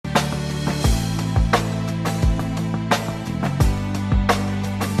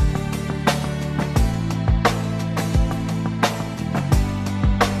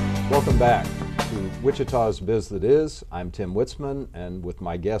Wichita's Biz That Is. I'm Tim Witzman, and with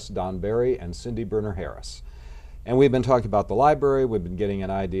my guests Don Berry and Cindy Berner Harris. And we've been talking about the library. We've been getting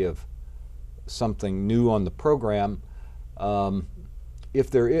an idea of something new on the program. If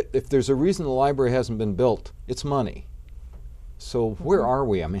there's a reason the library hasn't been built, it's money. So where are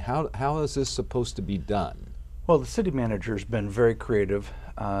we? I mean, how is this supposed to be done? Well, the city manager's been very creative.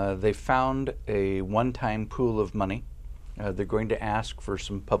 They found a one-time pool of money. They're going to ask for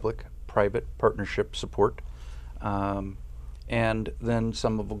some public-private partnership support. And then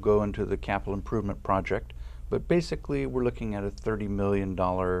some of it will go into the capital improvement project. But basically, we're looking at a $30 million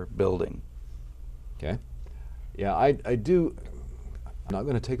building. Okay. Yeah, I do. I'm not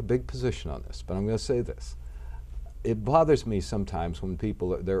going to take a big position on this, but I'm going to say this. It bothers me sometimes when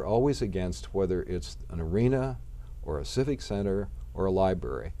people, they're always against whether it's an arena or a civic center or a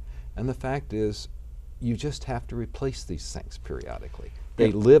library. And the fact is, you just have to replace these things periodically.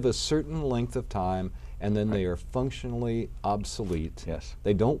 They live a certain length of time, and then they are functionally obsolete. Yes.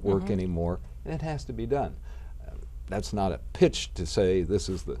 They don't work anymore, and it has to be done. That's not a pitch to say this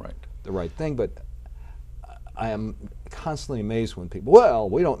is the right thing, but I am constantly amazed when people, well,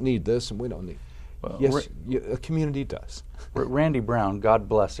 we don't need this and we don't need. Well, yes, a community does. Randy Brown, God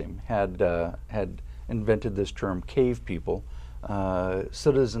bless him, had invented this term, cave people,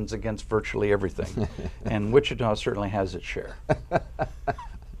 citizens against virtually everything. And Wichita certainly has its share.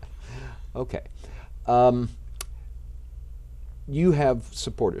 Okay. You have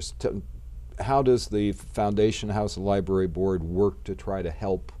supporters. How does the foundation, how does the library board work to try to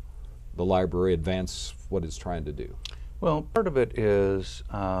help the library advance what it's trying to do? Well, part of it is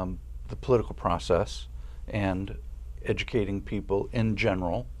the political process and educating people in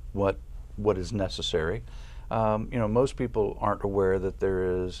general what is necessary. You know, most people aren't aware that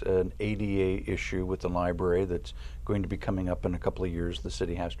there is an ADA issue with the library that's going to be coming up in a couple of years. The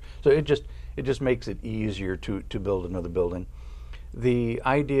city has to. So it just makes it easier to build another building. The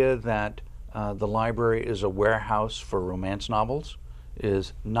idea that the library is a warehouse for romance novels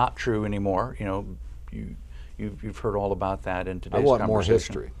is not true anymore. You know, you've heard all about that in today's conversation. I want more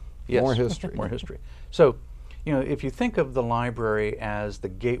history. Yes, more history. More history. So, you know, if you think of the library as the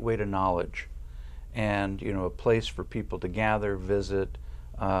gateway to knowledge, and you know, a place for people to gather, visit,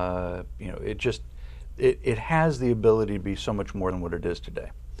 you know, it has the ability to be so much more than what it is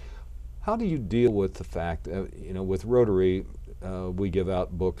today. How do you deal with the fact, you know, with Rotary, we give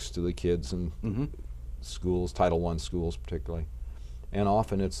out books to the kids in schools, Title I schools particularly, and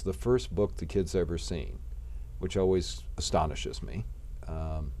often it's the first book the kid's ever seen, which always astonishes me.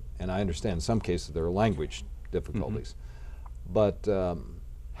 And I understand in some cases there are language difficulties. But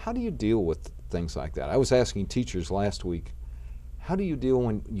how do you deal with things like that? I was asking teachers last week, how do you deal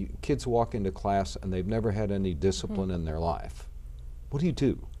when kids walk into class and they've never had any discipline in their life? What do you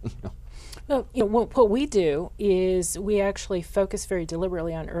do? Well, you know, what we do is we actually focus very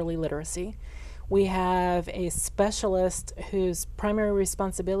deliberately on early literacy. We have a specialist whose primary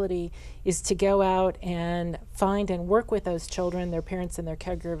responsibility is to go out and find and work with those children, their parents and their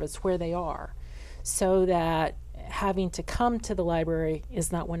caregivers where they are, so that having to come to the library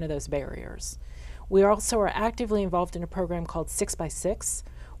is not one of those barriers. We also are actively involved in a program called 6x6,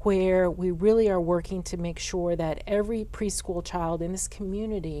 where we really are working to make sure that every preschool child in this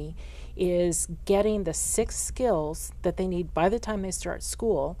community is getting the 6 skills that they need by the time they start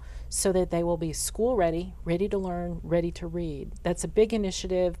school, so that they will be school ready, ready to learn, ready to read. That's a big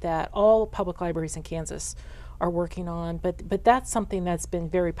initiative that all public libraries in Kansas are working on, but that's something that's been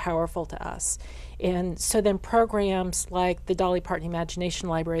very powerful to us. And so then programs like the Dolly Parton Imagination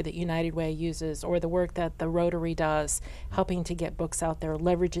Library that United Way uses, or the work that the Rotary does, helping to get books out there,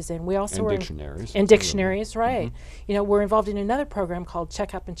 leverages in. We also and dictionaries. And dictionaries, right. You know, we're involved in another program called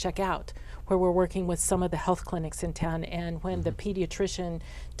Check Up and Check Out, where we're working with some of the health clinics in town, and when the pediatrician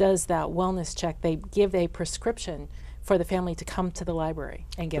does that wellness check, they give a prescription for the family to come to the library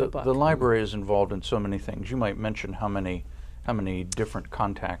and get a book. The library is involved in so many things. You might mention how many different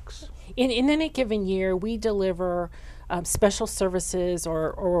contacts. In any given year, we deliver special services,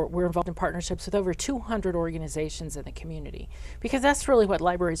 or we're involved in partnerships with over 200 organizations in the community, because that's really what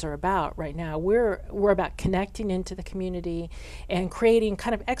libraries are about right now. We're about connecting into the community and creating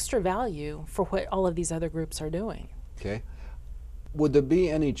kind of extra value for what all of these other groups are doing. Okay. Would there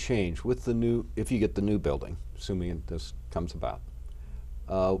be any change with the new, if you get the new building, assuming this comes about,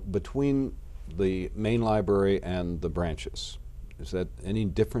 between the main library and the branches? Is that any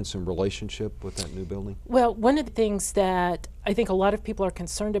difference in relationship with that new building? Well, one of the things that I think a lot of people are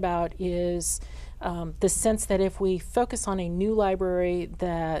concerned about is the sense that if we focus on a new library,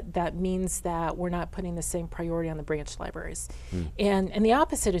 that means that we're not putting the same priority on the branch libraries. And the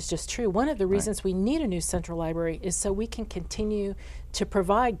opposite is just true. One of the reasons we need a new central library is so we can continue to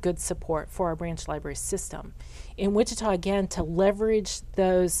provide good support for our branch library system. In Wichita, again, to leverage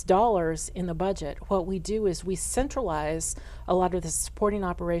those dollars in the budget, what we do is we centralize a lot of the supporting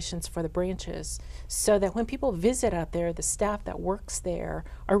operations for the branches so that when people visit out there, the staff that works there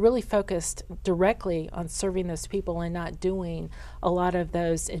are really focused directly on serving those people and not doing a lot of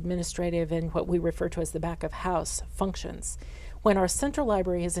those administrative and what we refer to as the back of house functions. When our central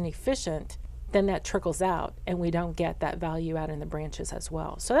library isn't efficient, then that trickles out and we don't get that value out in the branches as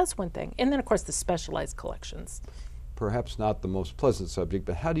well. So that's one thing. And then, of course, the specialized collections. Perhaps not the most pleasant subject,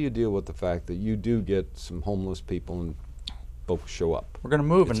 but how do you deal with the fact that you do get some homeless people and folks show up? We're going to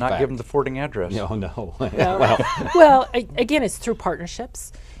move and not give them the forwarding address. No. Well, again, it's through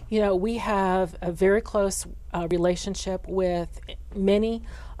partnerships. You know, we have a very close relationship with many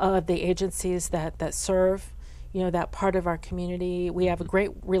of the agencies that serve, you know, that part of our community. We have a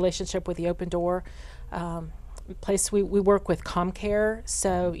great relationship with the Open Door place. We work with ComCare,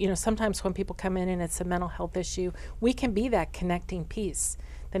 so you know, sometimes when people come in and it's a mental health issue, we can be that connecting piece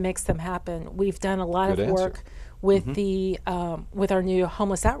that makes them happen. We've done a lot of work with the with our new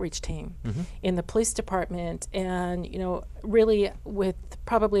homeless outreach team in the police department, and you know, really, with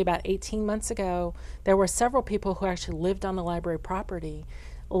probably about 18 months ago, there were several people who actually lived on the library property.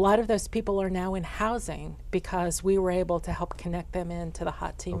 A lot of those people are now in housing because we were able to help connect them into the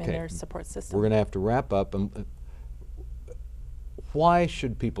HOT team and their support system. We're going to have to wrap up. Why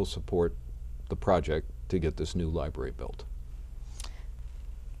should people support the project to get this new library built?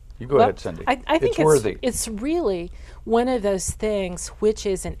 You go ahead, Cindy. I think it's worthy. It's really one of those things which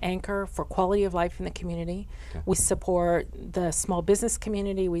is an anchor for quality of life in the community. Okay. We support the small business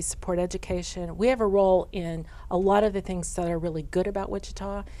community. We support education. We have a role in a lot of the things that are really good about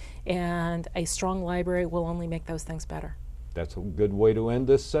Wichita, and a strong library will only make those things better. That's a good way to end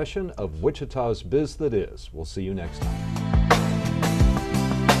this session of Wichita's Biz That Is. We'll see you next time.